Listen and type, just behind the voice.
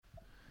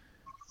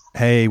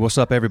Hey, what's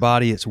up,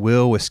 everybody? It's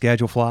Will with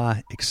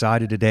Schedulefly.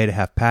 Excited today to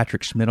have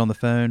Patrick Schmidt on the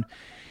phone.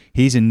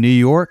 He's in New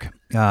York.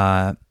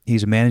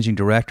 He's a managing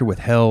director with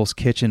Hell's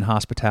Kitchen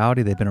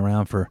Hospitality. They've been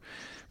around for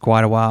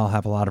quite a while,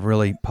 have a lot of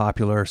really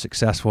popular,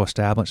 successful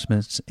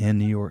establishments in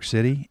New York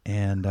City.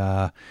 And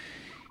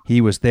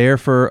he was there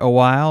for a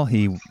while.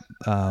 He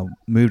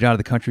moved out of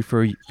the country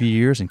for a few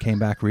years and came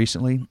back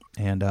recently,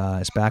 and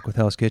is back with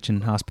Hell's Kitchen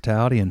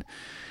Hospitality and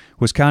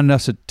was kind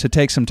enough to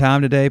take some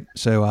time today.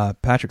 So,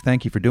 Patrick,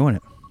 thank you for doing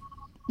it.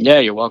 Yeah,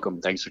 you're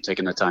welcome. Thanks for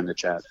taking the time to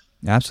chat.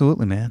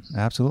 Absolutely, man.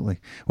 Absolutely.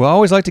 Well, I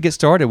always like to get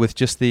started with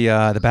just the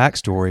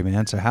backstory,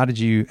 man. So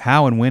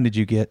how and when did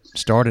you get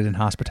started in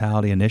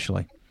hospitality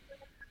initially?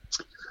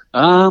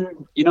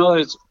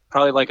 It's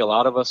probably like a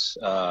lot of us,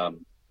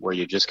 where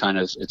you just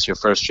it's your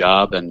first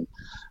job and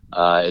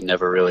it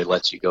never really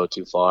lets you go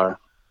too far.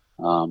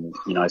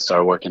 I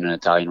started working in an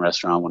Italian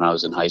restaurant when I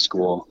was in high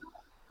school.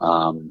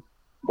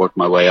 Worked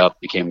my way up,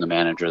 became the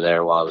manager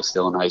there while I was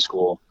still in high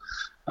school.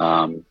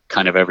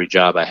 Kind of every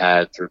job I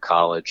had through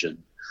college and,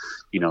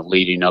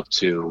 leading up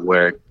to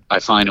where I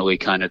finally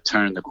kind of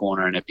turned the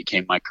corner and it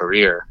became my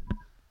career.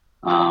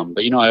 But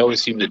I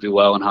always seem to do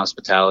well in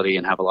hospitality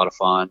and have a lot of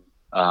fun.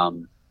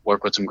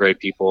 Work with some great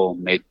people,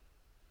 made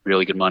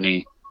really good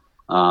money.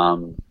 A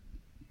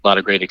lot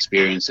of great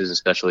experiences,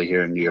 especially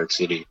here in New York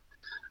City.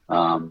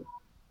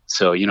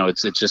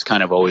 It's just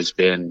kind of always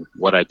been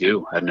what I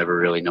do. I've never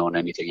really known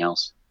anything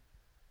else.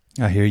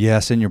 I hear,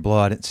 yes, in your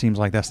blood. It seems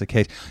like that's the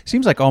case. It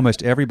seems like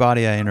almost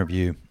everybody I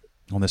interview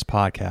on this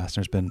podcast,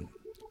 there's been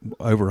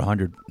over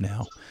 100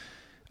 now,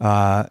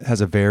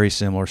 has a very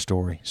similar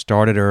story.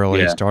 Started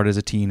early, started as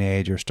a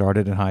teenager,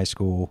 started in high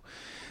school,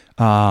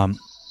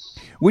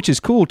 which is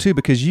cool too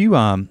because you,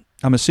 I'm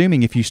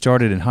assuming if you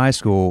started in high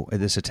school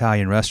at this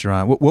Italian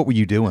restaurant, what were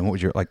you doing? What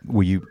was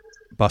were you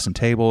bussing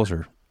tables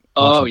or?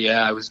 Oh,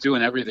 yeah, I was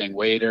doing everything.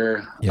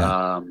 Waiter,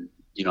 yeah.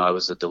 I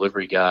was a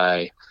delivery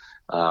guy.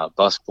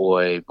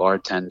 Busboy,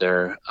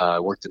 bartender. I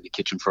worked in the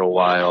kitchen for a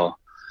while.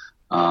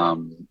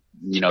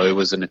 It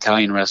was an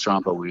Italian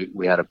restaurant, but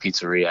we had a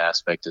pizzeria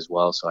aspect as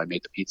well. So I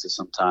made the pizza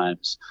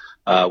sometimes,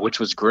 which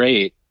was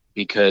great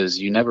because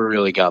you never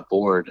really got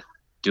bored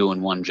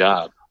doing one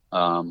job.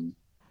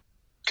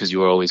 Because you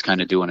were always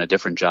kind of doing a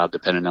different job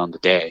depending on the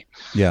day.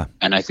 Yeah.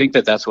 And I think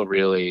that's what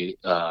really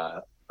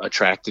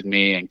attracted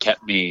me and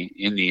kept me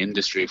in the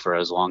industry for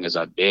as long as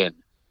I've been.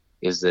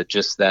 Is that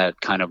just that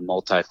kind of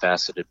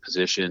multifaceted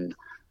position,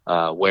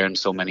 wearing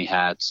so many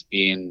hats,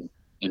 being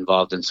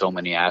involved in so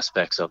many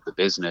aspects of the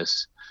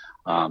business,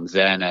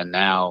 then and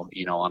now,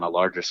 on a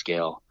larger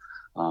scale.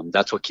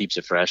 That's what keeps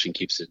it fresh and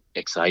keeps it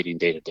exciting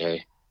day to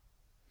day.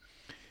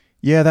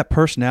 Yeah, that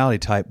personality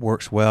type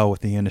works well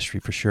with the industry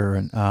for sure,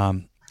 and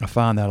I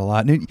find that a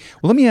lot. Well,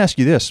 let me ask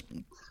you this: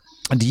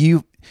 do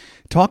you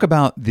talk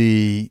about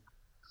the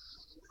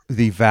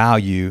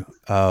value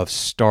of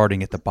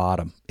starting at the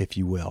bottom, if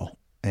you will,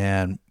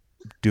 and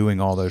doing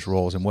all those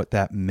roles and what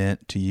that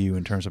meant to you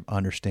in terms of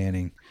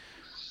understanding,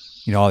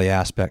 all the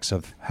aspects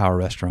of how a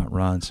restaurant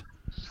runs?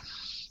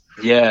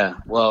 Yeah.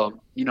 Well,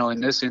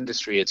 in this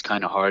industry, it's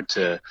kind of hard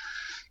to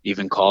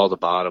even call the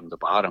bottom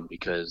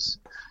because,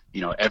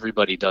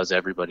 everybody does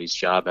everybody's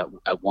job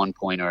at one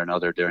point or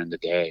another during the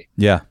day.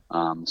 Yeah.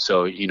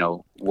 So,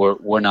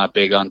 we're not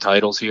big on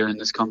titles here in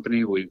this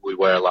company. We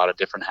wear a lot of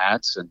different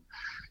hats and,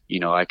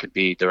 I could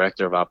be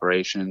director of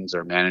operations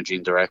or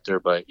managing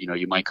director, but,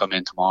 you might come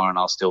in tomorrow and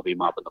I'll still be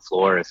mopping the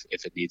floor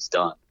if it needs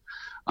done.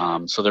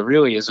 So there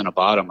really isn't a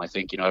bottom. I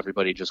think,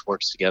 everybody just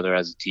works together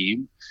as a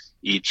team.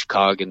 Each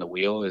cog in the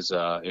wheel is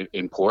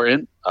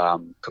important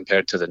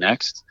compared to the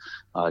next,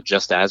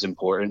 just as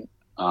important.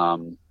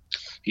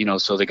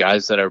 So the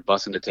guys that are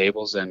bussing the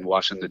tables and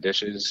washing the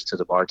dishes to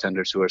the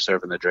bartenders who are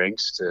serving the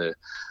drinks to,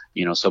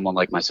 someone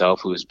like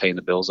myself who is paying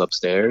the bills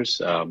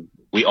upstairs,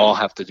 we all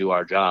have to do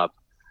our job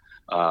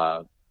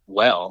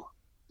well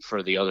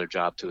for the other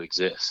job to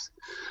exist.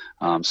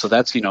 So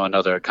that's,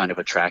 another kind of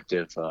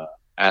attractive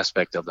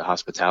aspect of the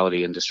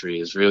hospitality industry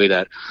is really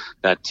that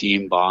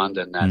team bond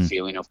and that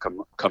feeling of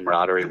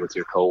camaraderie with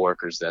your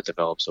coworkers that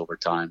develops over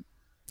time.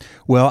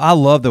 Well, I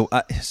love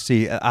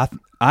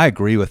I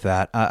agree with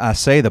that. I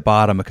say the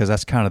bottom because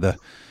that's kind of the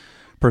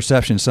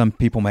perception some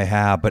people may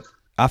have, but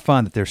I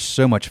find that there's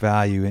so much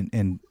value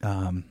in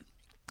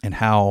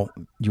how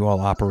you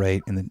all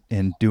operate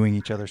and doing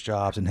each other's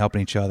jobs and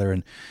helping each other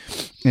and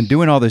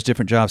doing all those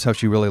different jobs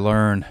helps you really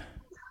learn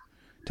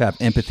to have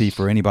empathy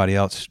for anybody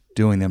else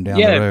doing them down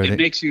the road. It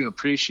makes you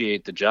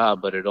appreciate the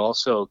job, but it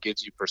also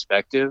gives you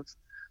perspective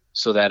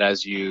so that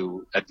as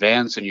you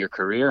advance in your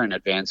career and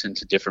advance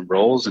into different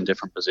roles and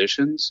different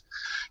positions,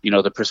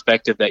 the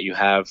perspective that you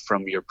have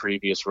from your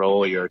previous role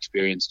or your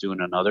experience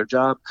doing another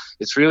job,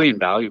 it's really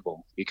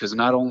invaluable because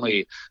not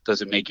only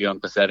does it make you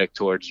empathetic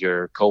towards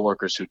your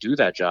coworkers who do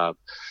that job,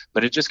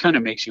 but it just kind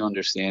of makes you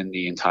understand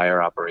the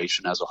entire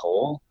operation as a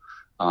whole.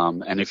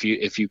 And if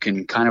you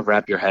can kind of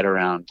wrap your head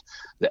around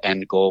the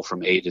end goal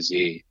from A to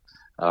Z,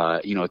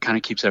 it kind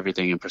of keeps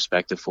everything in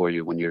perspective for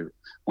you when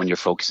you're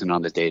focusing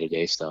on the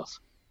day-to-day stuff.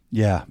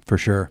 Yeah, for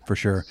sure.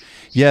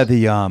 Yeah,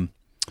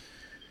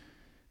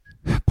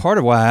 part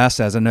of why I asked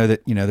that is I know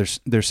that,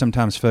 there's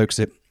sometimes folks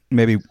that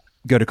maybe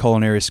go to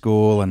culinary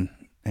school and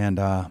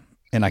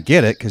I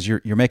get it because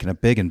you're making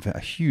a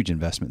huge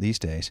investment these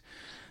days.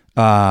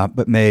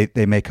 But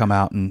they may come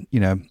out and,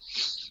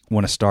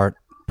 want to start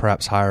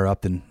perhaps higher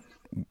up than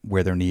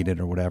where they're needed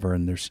or whatever.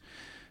 And there's,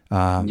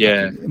 I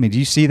mean, do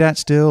you see that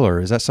still, or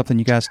is that something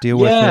you guys deal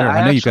with there?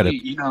 I know you've got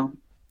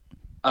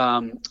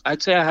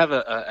I'd say I have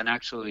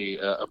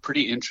a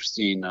pretty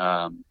interesting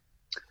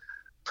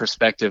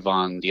perspective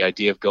on the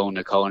idea of going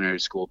to culinary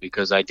school,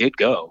 because I did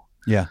go.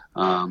 Yeah.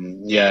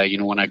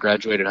 When I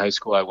graduated high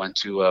school, I went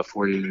to a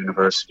 4-year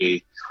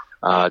university,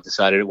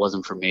 decided it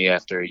wasn't for me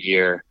after a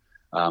year,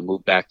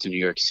 moved back to New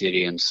York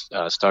City and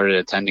started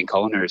attending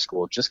culinary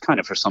school just kind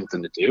of for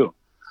something to do.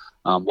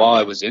 While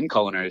I was in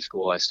culinary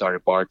school, I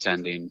started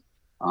bartending,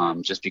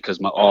 just because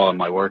all of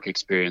my work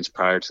experience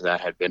prior to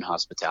that had been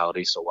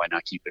hospitality. So why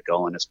not keep it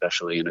going,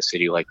 especially in a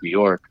city like New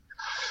York?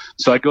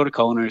 So I'd go to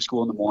culinary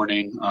school in the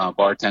morning,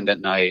 bartend at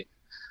night.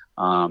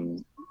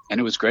 And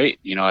it was great.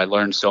 I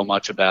learned so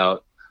much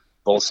about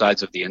both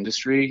sides of the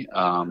industry,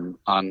 on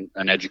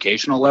an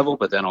educational level,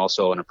 but then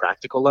also on a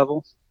practical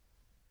level,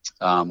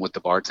 with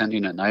the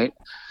bartending at night.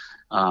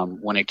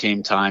 When it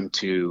came time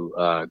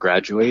to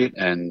graduate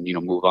and,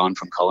 move on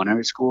from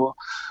culinary school,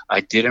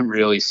 I didn't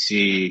really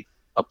see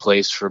a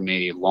place for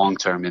me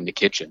long-term in the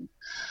kitchen.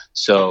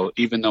 So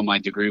even though my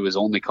degree was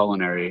only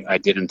culinary, I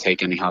didn't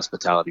take any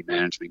hospitality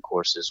management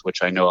courses,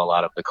 which I know a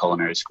lot of the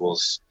culinary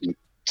schools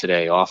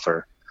today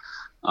offer.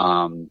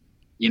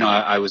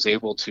 I was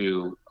able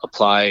to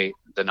apply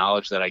the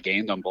knowledge that I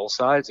gained on both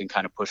sides and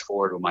kind of push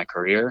forward with my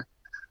career.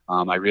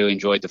 I really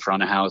enjoyed the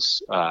front of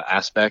house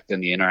aspect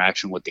and the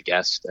interaction with the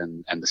guests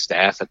and the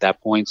staff at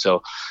that point.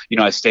 So,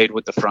 I stayed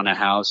with the front of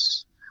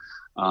house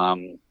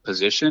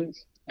position,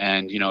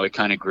 and, it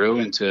kind of grew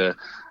into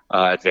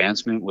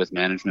advancement with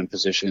management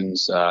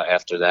positions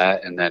after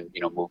that. And then,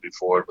 moving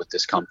forward with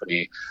this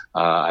company,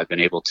 I've been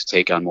able to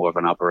take on more of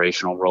an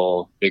operational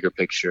role, bigger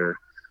picture,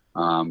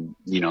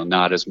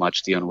 not as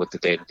much dealing with the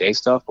day-to-day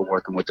stuff, but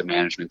working with the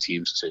management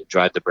teams to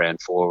drive the brand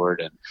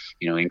forward and,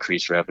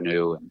 increase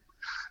revenue and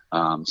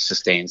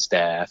sustain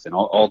staff and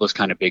all those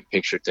kind of big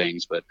picture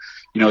things. But,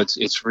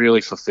 it's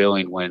really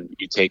fulfilling when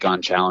you take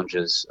on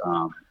challenges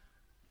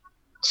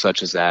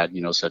such as that,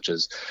 such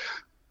as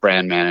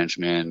brand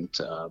management,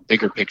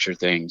 bigger picture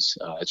things.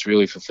 It's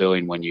really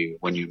fulfilling when you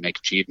make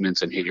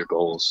achievements and hit your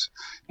goals.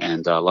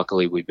 And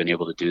luckily, we've been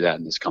able to do that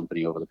in this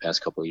company over the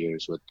past couple of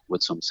years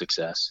with some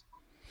success.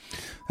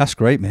 That's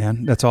great,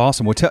 man. That's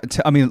awesome. Well,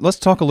 let's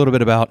talk a little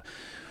bit about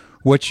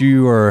what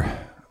you're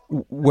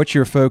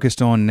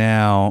focused on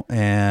now,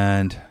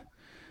 and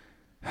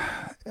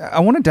I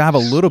want to dive a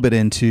little bit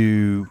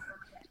into,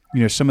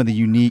 some of the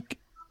unique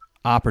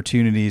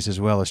opportunities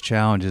as well as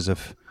challenges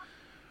of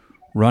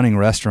running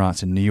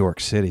restaurants in New York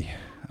City.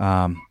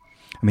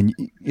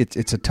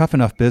 It's a tough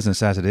enough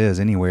business as it is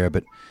anywhere,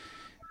 but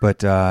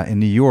in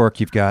New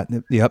York, you've got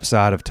the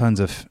upside of tons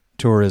of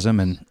tourism,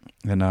 and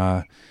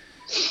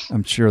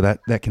I'm sure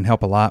that can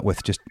help a lot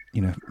with just,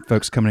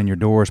 folks coming in your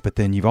doors. But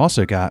then you've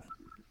also got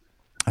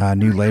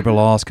new labor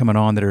laws coming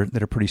on that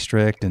are pretty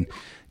strict, and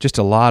just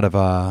a lot of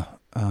a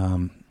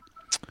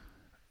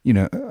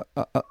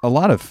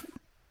lot of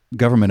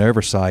government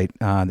oversight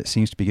that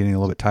seems to be getting a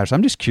little bit tighter. So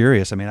I'm just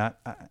curious. I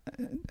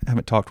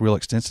haven't talked real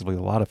extensively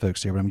with a lot of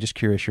folks here, but I'm just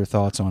curious your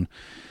thoughts on,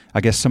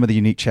 I guess, some of the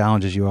unique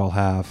challenges you all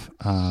have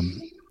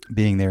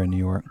being there in New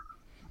York.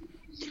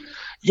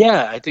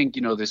 Yeah, I think,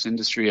 this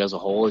industry as a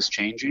whole is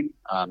changing,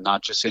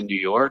 not just in New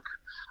York,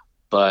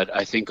 but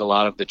I think a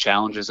lot of the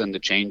challenges and the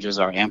changes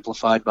are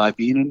amplified by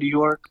being in New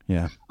York.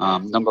 Yeah.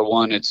 Number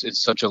one,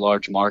 it's such a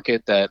large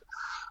market that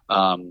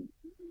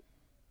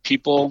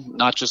people,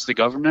 not just the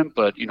government,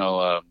 but,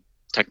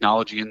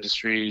 technology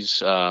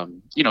industries,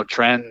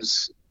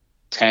 trends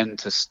tend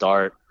to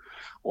start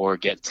or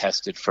get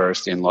tested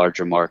first in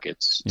larger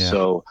markets. Yeah.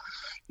 So,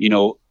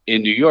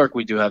 in New York,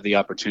 we do have the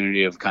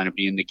opportunity of kind of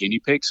being the guinea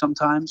pig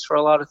sometimes for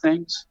a lot of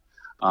things.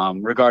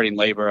 Regarding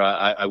labor,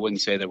 I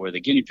wouldn't say that we're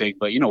the guinea pig,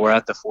 but, we're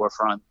at the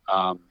forefront.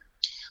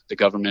 The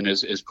government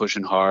is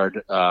pushing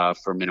hard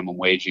for minimum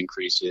wage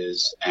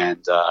increases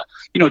and,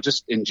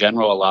 just in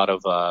general, a lot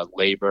of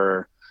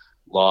labor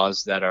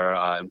laws that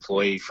are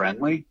employee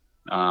friendly,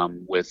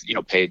 with,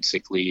 paid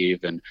sick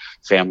leave and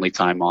family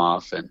time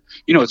off. And,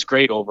 it's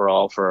great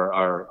overall for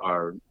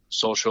our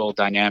social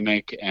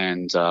dynamic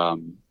and,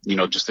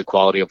 just the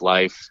quality of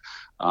life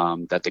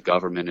that the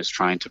government is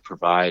trying to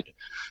provide,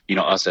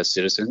 us as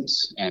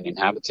citizens and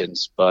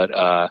inhabitants. But,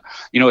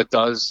 it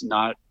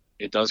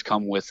does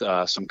come with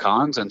some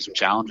cons and some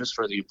challenges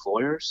for the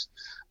employers.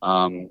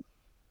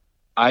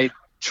 I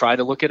try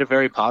to look at it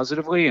very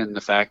positively, and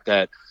the fact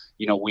that,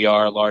 we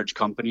are a large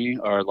company,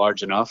 or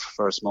large enough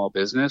for a small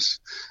business,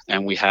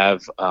 and we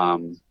have,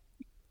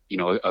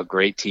 a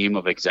great team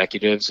of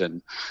executives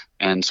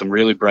and some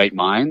really bright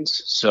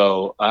minds.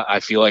 So I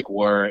feel like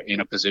we're in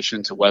a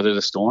position to weather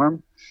the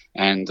storm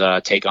and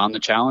take on the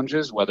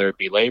challenges, whether it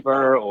be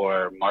labor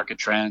or market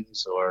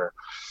trends or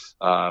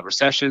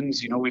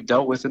recessions, we've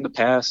dealt with in the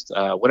past.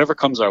 Whatever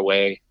comes our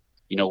way,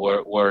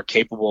 we're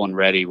capable and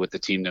ready with the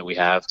team that we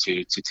have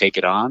to take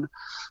it on.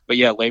 But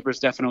yeah, labor is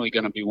definitely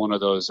going to be one of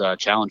those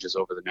challenges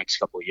over the next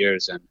couple of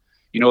years. And,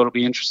 it'll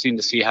be interesting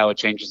to see how it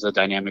changes the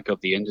dynamic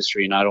of the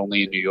industry, not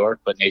only in New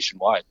York, but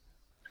nationwide.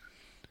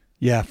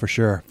 Yeah, for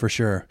sure. For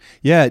sure.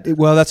 Yeah.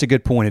 Well, that's a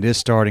good point. It is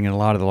starting in a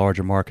lot of the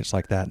larger markets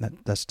like that. And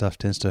that stuff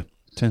tends to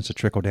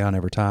trickle down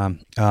over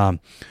time.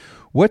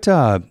 What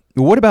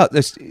about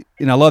this?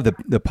 And I love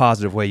the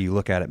positive way you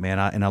look at it, man.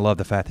 And I love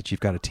the fact that you've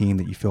got a team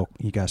that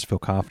you guys feel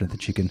confident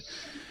that you can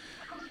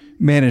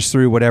manage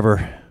through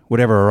whatever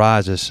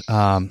arises.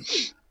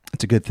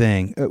 It's a good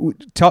thing.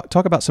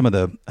 Talk about some of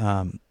the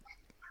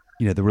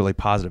the really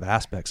positive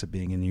aspects of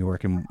being in New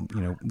York, and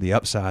the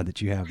upside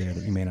that you have there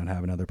that you may not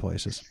have in other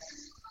places.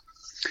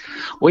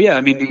 Well, yeah,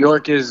 I mean, New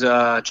York is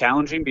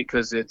challenging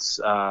because it's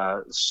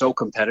so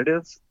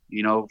competitive.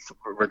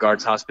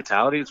 Regards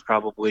hospitality, it's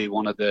probably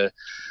one of the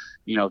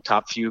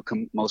top few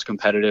most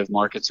competitive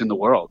markets in the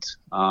world.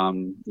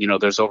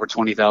 There's over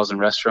 20,000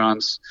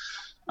 restaurants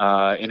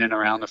in and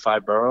around the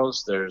 5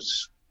 boroughs.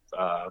 There's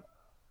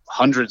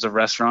hundreds of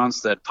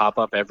restaurants that pop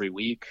up every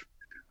week,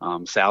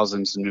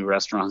 thousands of new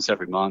restaurants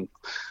every month.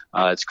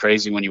 It's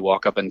crazy when you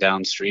walk up and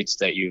down streets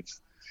that you've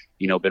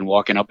been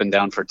walking up and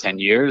down for 10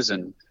 years,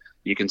 and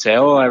you can say,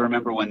 oh, I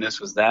remember when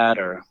this was that,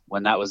 or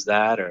when that was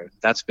that, or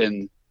that's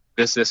been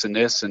this and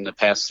this in the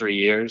past 3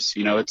 years.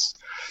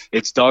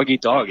 It's dog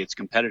eat dog. It's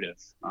competitive.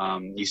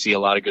 You see a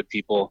lot of good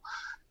people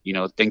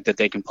think that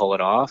they can pull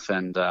it off,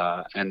 and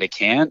they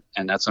can't,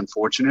 and that's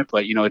unfortunate.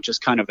 But it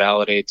just kind of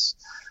validates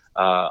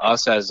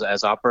us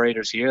as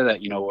operators here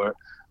that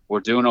we're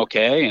doing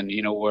okay, and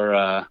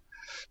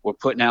we're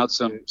putting out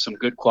some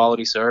good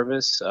quality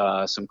service,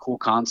 some cool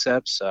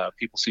concepts.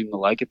 People seem to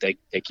like it.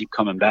 They keep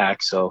coming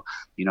back, so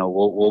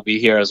we'll be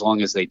here as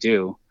long as they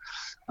do.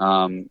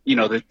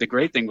 The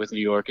great thing with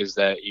New York is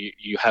that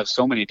you have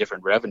so many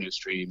different revenue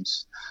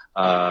streams.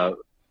 A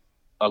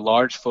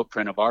large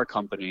footprint of our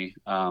company,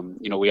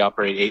 we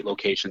operate 8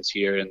 locations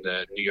here in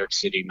the New York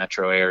City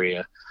metro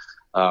area.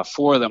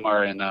 4 of them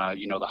are in,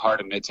 the heart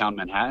of Midtown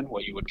Manhattan,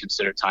 what you would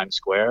consider Times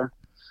Square.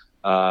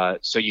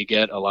 So you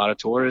get a lot of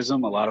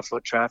tourism, a lot of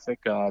foot traffic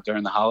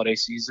during the holiday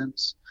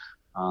seasons.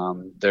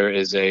 There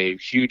is a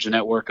huge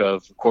network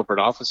of corporate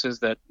offices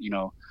that,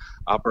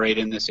 operate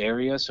in this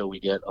area. So we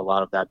get a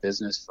lot of that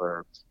business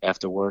for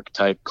after work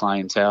type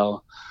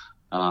clientele.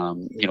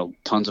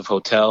 Tons of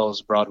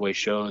hotels, Broadway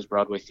shows,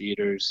 Broadway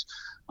theaters.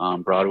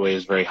 Broadway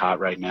is very hot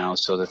right now,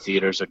 so the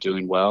theaters are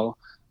doing well.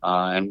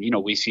 And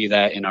we see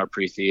that in our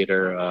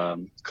pre-theater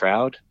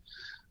crowd.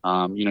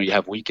 You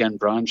have weekend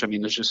brunch. I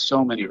mean, there's just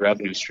so many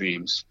revenue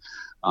streams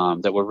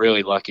that we're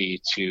really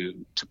lucky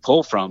to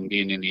pull from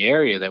being in the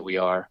area that we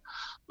are.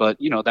 But,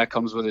 that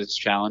comes with its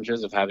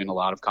challenges of having a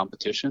lot of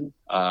competition.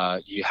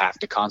 You have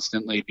to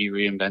constantly be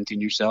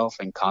reinventing yourself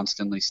and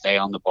constantly stay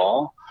on the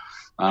ball.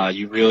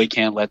 You really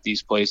can't let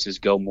these places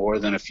go more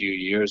than a few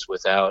years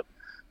without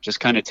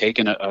just kind of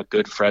taking a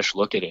good, fresh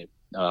look at it.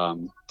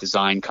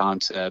 Design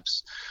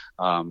concepts,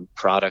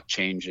 product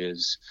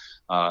changes,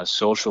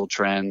 social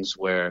trends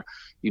where,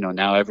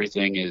 now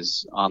everything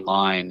is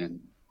online, and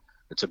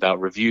it's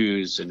about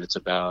reviews, and it's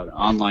about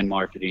online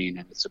marketing,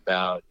 and it's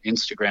about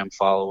Instagram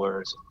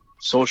followers,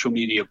 social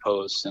media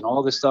posts, and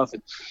all this stuff.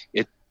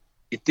 It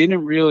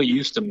didn't really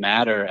used to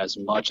matter as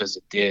much as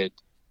it did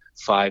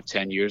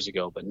 5-10 years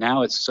ago, but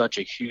now it's such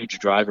a huge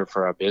driver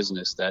for our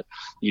business that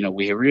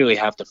we really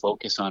have to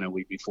focus on it.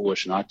 We'd be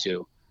foolish not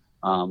to.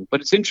 But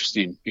it's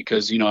interesting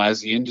because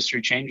as the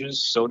industry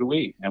changes, so do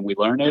we, and we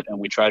learn it, and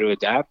we try to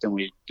adapt, and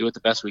we do it the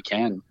best we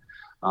can,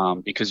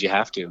 because you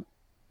have to.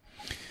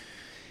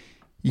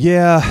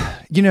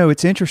 Yeah,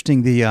 it's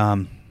interesting,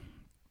 the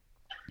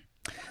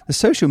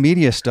social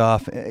media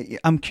stuff.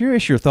 I'm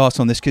curious your thoughts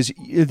on this, because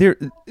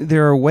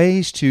there are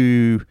ways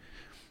to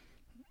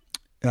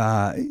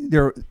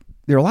there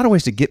are a lot of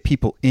ways to get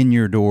people in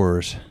your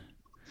doors,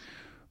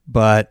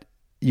 but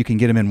you can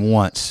get them in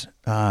once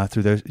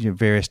through those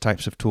various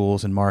types of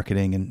tools and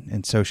marketing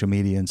and social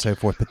media and so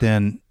forth. But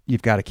then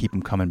you've got to keep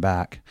them coming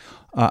back.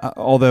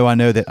 Although I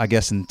know that I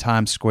guess in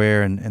Times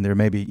Square and there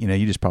may be,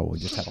 you probably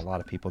have a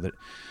lot of people that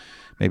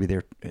maybe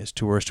they're as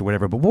tourists or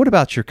whatever. But what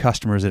about your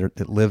customers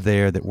that live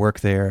there, that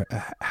work there?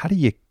 How do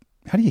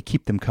you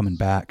keep them coming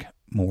back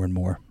more and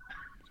more?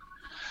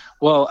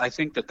 Well, I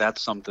think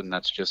that's something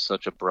that's just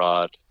such a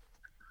broad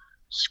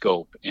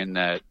scope, in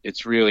that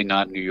it's really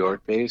not New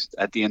York based.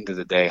 At the end of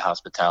the day,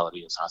 hospitality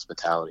is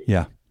hospitality.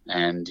 Yeah.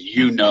 And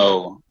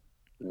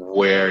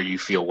where you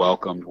feel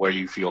welcomed, where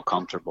you feel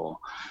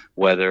comfortable,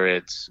 whether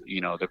it's,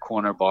 the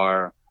corner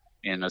bar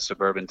in a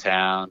suburban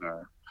town,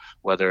 or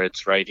whether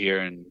it's right here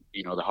in,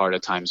 the heart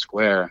of Times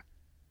Square.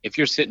 If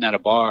you're sitting at a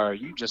bar,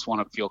 you just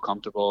want to feel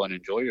comfortable and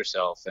enjoy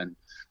yourself. And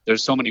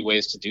there's so many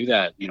ways to do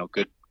that.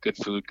 Good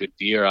food, good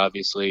beer,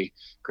 obviously,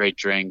 great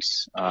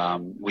drinks.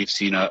 We've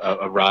seen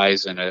a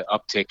rise and an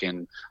uptick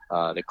in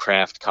the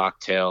craft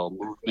cocktail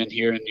movement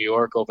here in New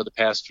York over the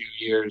past few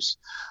years.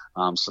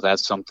 So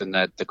that's something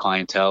that the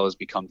clientele has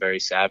become very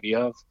savvy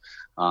of.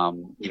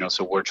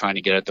 So we're trying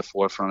to get at the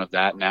forefront of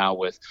that now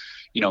with,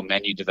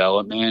 menu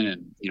development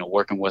and,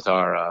 working with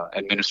our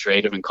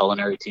administrative and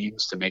culinary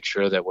teams to make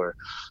sure that we're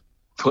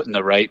putting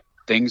the right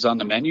things on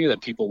the menu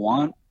that people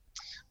want.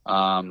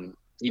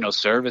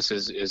 Service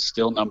is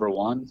still number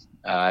one.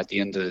 At the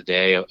end of the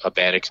day, a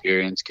bad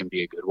experience can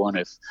be a good one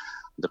if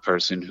the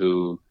person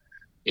who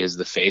is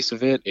the face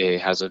of it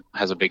has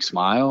a big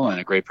smile and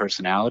a great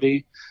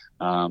personality.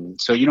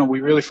 We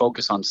really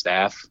focus on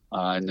staff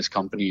in this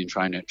company and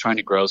trying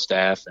to grow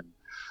staff and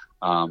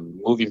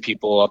moving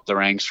people up the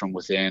ranks from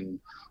within.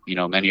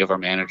 Many of our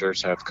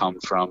managers have come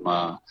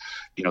from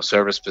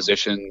service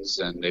positions,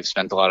 and they've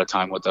spent a lot of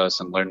time with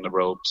us and learned the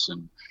ropes,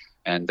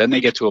 and then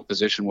they get to a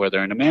position where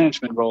they're in a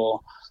management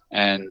role,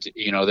 and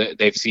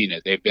they've seen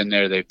it, they've been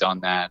there, they've done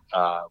that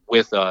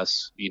with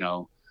us.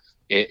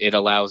 It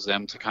allows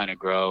them to kind of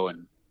grow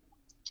and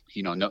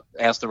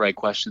ask the right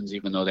questions,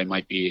 even though they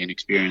might be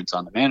inexperienced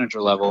on the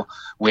manager level.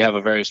 We have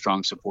a very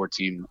strong support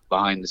team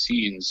behind the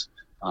scenes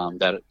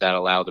that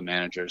allow the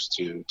managers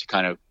to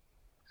kind of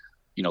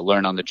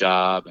learn on the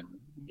job and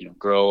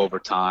grow over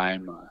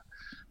time.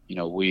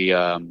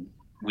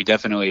 We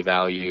definitely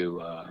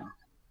value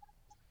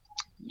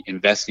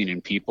investing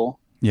in people.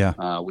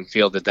 Yeah. We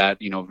feel that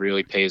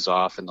really pays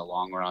off in the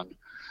long run.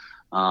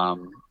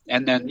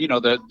 And then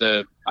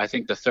I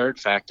think the third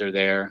factor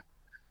there,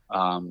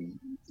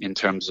 in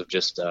terms of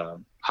just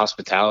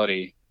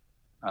hospitality,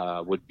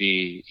 would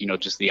be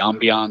just the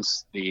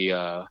ambiance,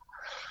 the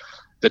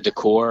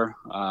decor.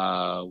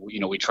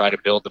 We try to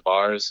build the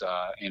bars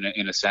in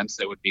a sense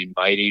that would be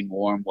inviting,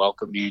 warm,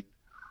 welcoming,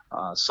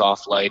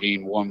 soft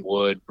lighting, warm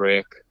wood,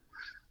 brick.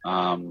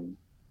 The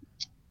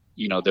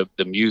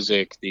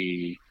music,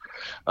 the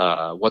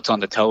what's on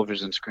the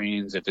television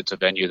screens, if it's a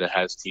venue that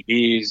has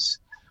TVs.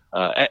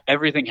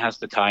 Everything has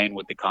to tie in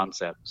with the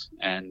concept,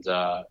 and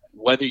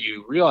whether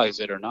you realize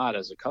it or not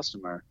as a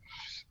customer,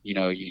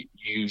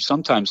 you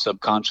sometimes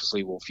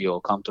subconsciously will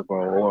feel comfortable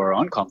or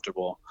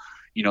uncomfortable,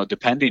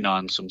 depending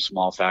on some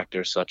small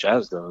factors such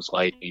as those: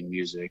 lighting,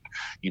 music.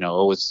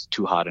 It's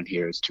too hot in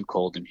here, it's too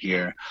cold in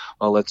here.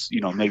 Well,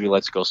 maybe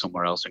let's go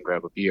somewhere else and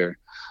grab a beer.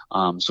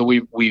 So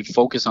we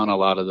focus on a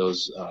lot of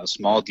those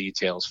small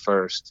details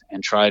first,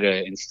 and try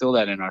to instill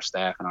that in our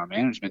staff and our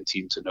management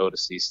team to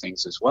notice these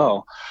things as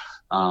well.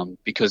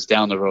 Because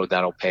down the road,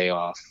 that'll pay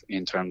off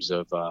in terms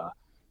of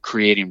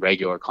creating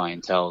regular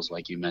clienteles,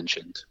 like you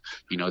mentioned.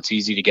 It's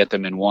easy to get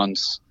them in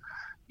once,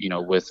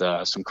 with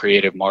some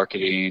creative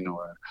marketing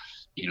or,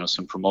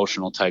 some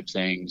promotional type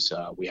things.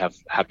 We have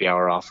happy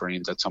hour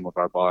offerings at some of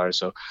our bars.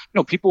 So,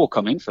 people will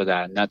come in for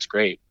that, and that's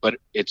great. But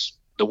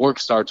the work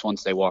starts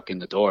once they walk in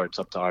the door. It's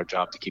up to our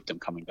job to keep them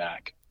coming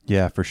back.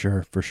 Yeah, for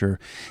sure. For sure.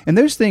 And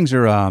those things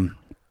are,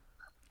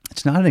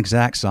 it's not an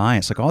exact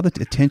science. Like all the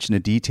attention to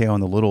detail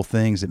and the little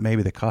things that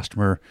maybe the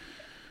customer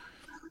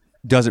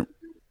doesn't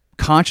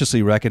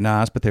consciously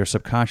recognize, but they're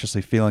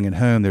subconsciously feeling at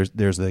home. There's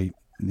the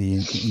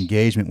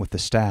engagement with the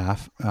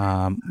staff,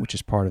 which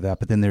is part of that.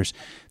 But then there's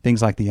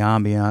things like the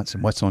ambiance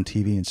and what's on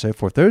TV and so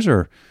forth. Those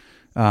are,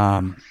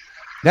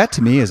 that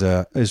to me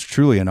is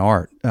truly an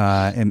art.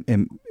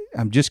 And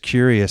I'm just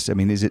curious. I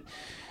mean, is it?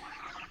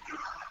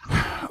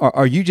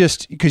 Are you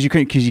just because you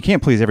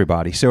can't please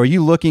everybody? So are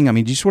you looking? I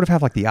mean, do you sort of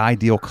have like the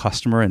ideal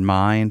customer in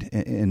mind,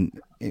 and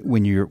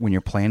when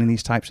you're planning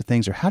these types of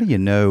things, or how do you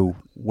know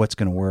what's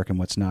going to work and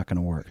what's not going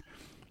to work?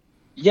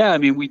 Yeah, I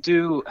mean, we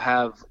do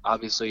have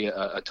obviously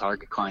a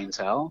target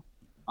clientele.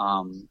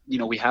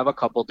 We have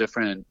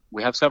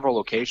we have several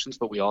locations,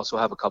 but we also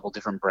have a couple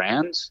different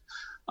brands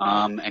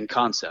and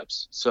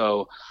concepts.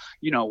 So,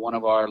 one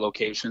of our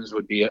locations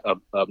would be a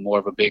more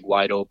of a big,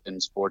 wide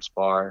open sports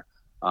bar.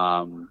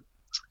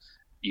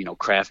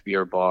 Craft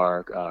beer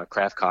bar,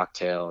 craft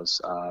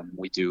cocktails.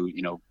 We do,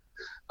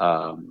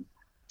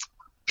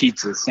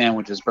 pizzas,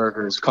 sandwiches,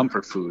 burgers,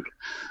 comfort food.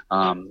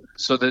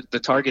 So the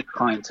target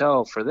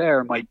clientele for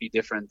there might be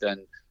different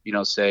than,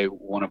 say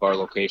one of our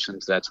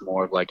locations that's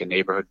more of like a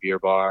neighborhood beer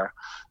bar,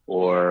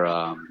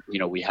 or,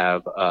 we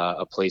have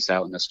a place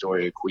out in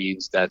Astoria,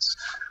 Queens that's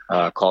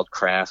called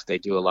Craft. They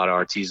do a lot of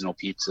artisanal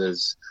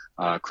pizzas,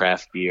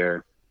 craft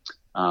beer.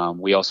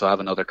 We also have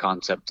another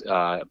concept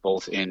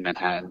both in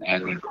Manhattan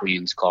and in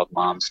Queens called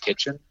Mom's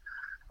Kitchen.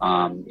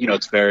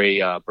 It's very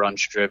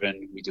brunch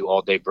driven. We do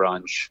all day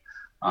brunch.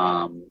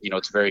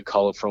 It's very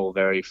colorful,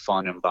 very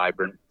fun and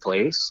vibrant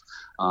place.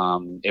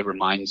 It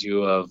reminds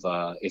you of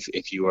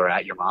if you were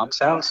at your mom's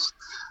house.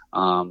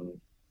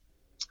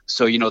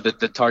 So,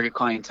 the target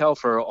clientele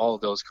for all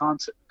of those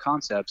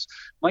concepts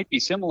might be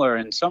similar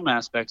in some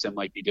aspects and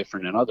might be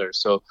different in others.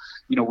 So,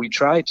 we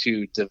try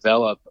to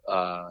develop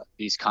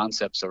these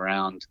concepts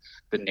around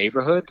the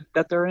neighborhood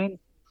that they're in.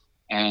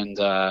 And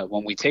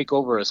when we take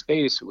over a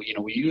space, we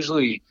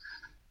usually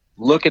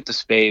look at the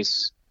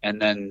space and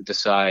then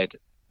decide,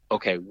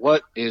 okay,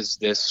 what is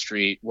this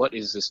street? What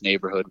is this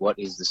neighborhood? What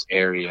is this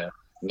area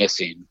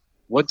missing?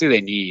 What do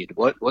they need?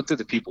 What do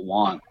the people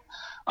want?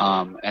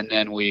 And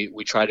then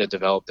we try to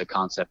develop the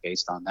concept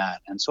based on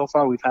that. And so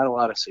far, we've had a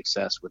lot of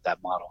success with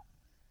that model.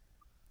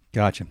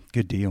 Gotcha.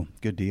 Good deal.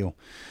 Good deal.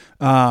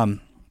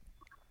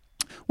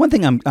 One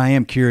thing I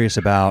am curious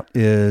about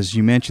is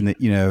you mentioned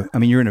that,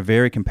 you're in a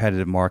very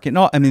competitive market.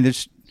 No,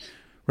 there's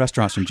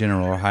restaurants in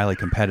general are highly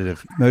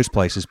competitive, most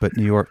places, but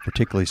New York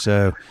particularly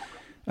so.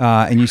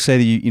 And you say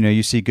that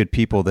you see good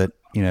people that,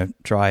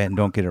 try it and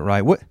don't get it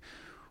right.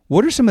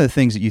 What are some of the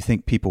things that you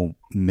think people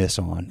miss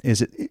on?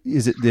 Is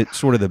it that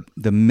sort of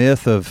the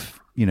myth of,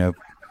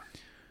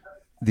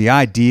 the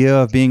idea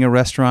of being a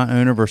restaurant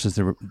owner versus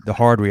the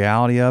hard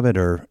reality of it,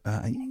 or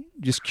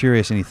just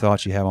curious, any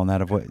thoughts you have on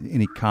that, of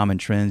any common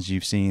trends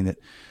you've seen that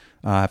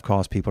have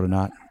caused people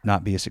to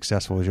not be as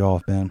successful as y'all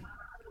have been?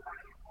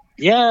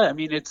 Yeah,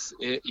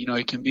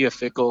 it can be a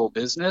fickle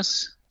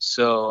business.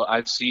 So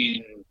I've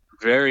seen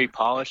very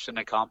polished and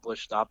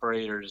accomplished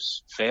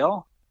operators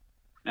fail,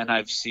 and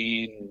I've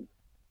seen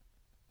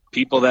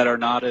people that are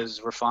not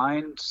as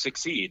refined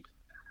succeed.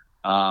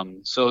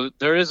 So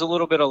there is a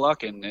little bit of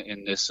luck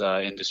in this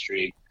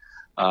industry.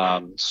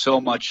 So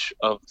much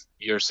of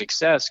your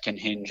success can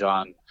hinge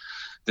on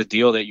the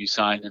deal that you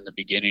signed in the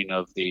beginning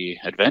of the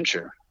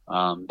adventure.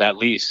 That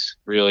lease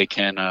really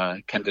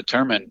can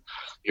determine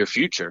your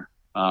future.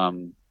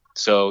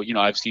 So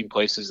I've seen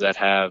places that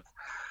have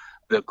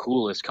the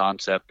coolest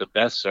concept, the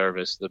best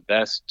service, the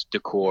best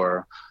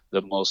decor,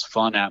 the most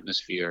fun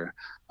atmosphere.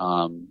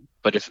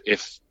 But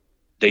if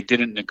they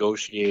didn't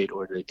negotiate,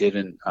 or they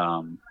didn't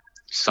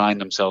sign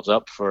themselves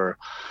up for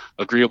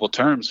agreeable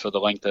terms for the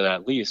length of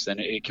that lease, then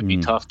it can be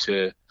tough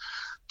to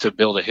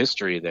build a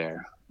history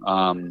there.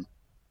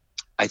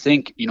 I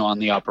think, on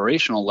the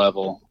operational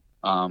level,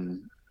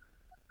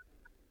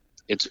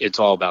 it's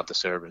all about the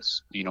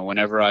service.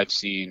 Whenever I've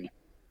seen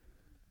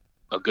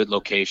a good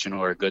location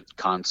or a good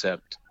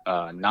concept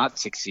not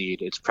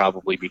succeed, it's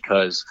probably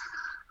because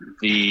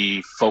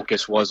the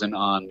focus wasn't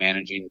on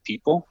managing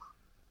people.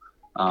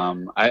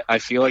 I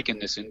feel like in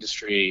this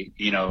industry,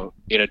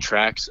 it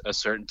attracts a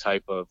certain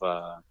type of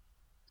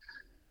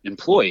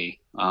employee.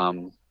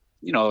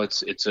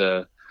 It's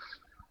a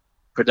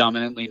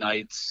predominantly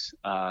nights,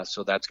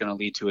 so that's going to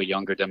lead to a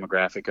younger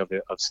demographic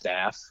of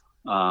staff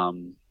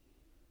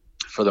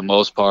for the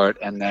most part.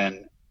 And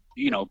then,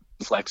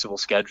 flexible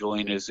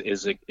scheduling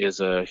is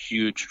a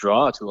huge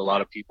draw to a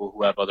lot of people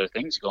who have other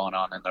things going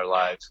on in their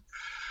lives.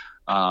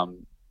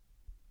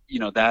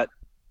 That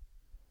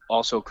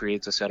also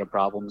creates a set of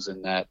problems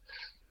in that,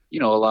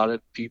 a lot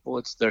of people,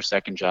 it's their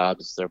second job,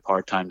 it's their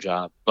part-time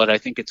job. But I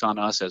think it's on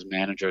us as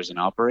managers and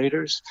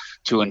operators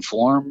to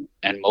inform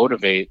and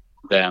motivate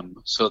them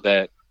so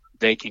that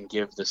they can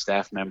give the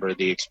staff member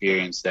the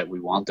experience that we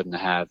want them to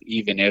have,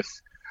 even if,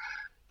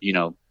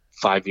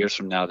 5 years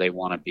from now they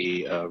want to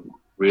be a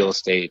real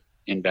estate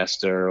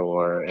investor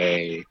or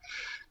a,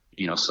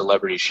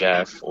 celebrity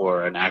chef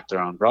or an actor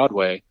on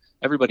Broadway.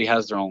 Everybody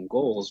has their own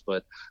goals,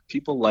 but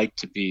people like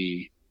to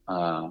be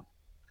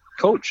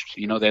coached.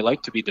 They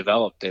like to be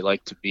developed. They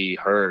like to be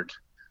heard.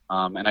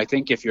 And I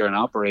think if you're an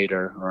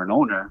operator or an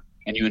owner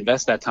and you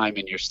invest that time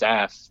in your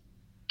staff,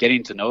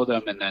 getting to know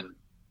them and then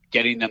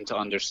getting them to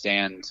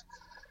understand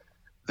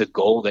the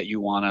goal that you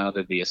want out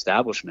of the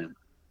establishment,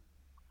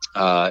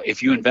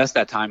 if you invest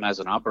that time as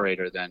an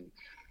operator, then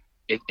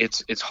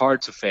it's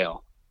hard to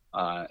fail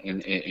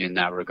in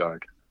that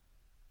regard.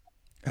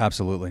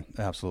 Absolutely.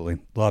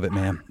 Love it,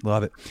 man.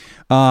 Love it.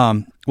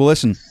 Well,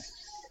 listen,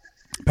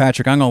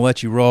 Patrick, I'm going to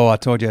let you roll. I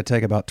told you I'd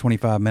take about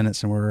 25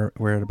 minutes, and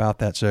we're at about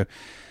that. So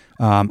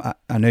I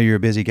know you're a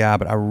busy guy,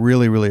 but I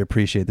really, really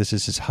appreciate this.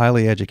 This is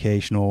highly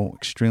educational,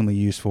 extremely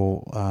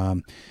useful.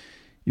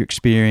 Your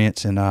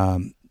experience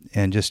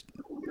and just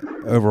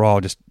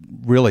overall, just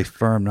really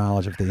firm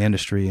knowledge of the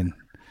industry and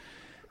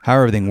how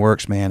everything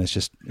works, man.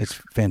 It's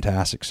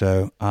fantastic.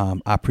 So I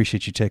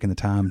appreciate you taking the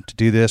time to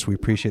do this. We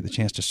appreciate the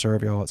chance to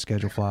serve y'all at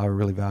Schedulefly. We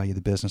really value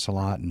the business a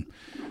lot, and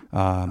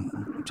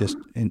just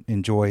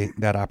enjoy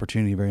that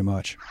opportunity very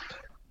much.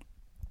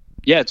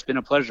 Yeah, it's been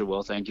a pleasure,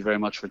 Will. Thank you very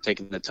much for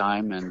taking the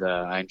time, and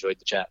I enjoyed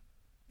the chat.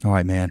 All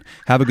right, man.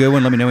 Have a good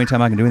one. Let me know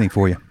anytime I can do anything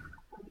for you.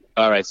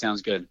 All right,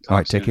 sounds good. All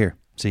right, take care.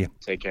 See you.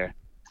 Take care.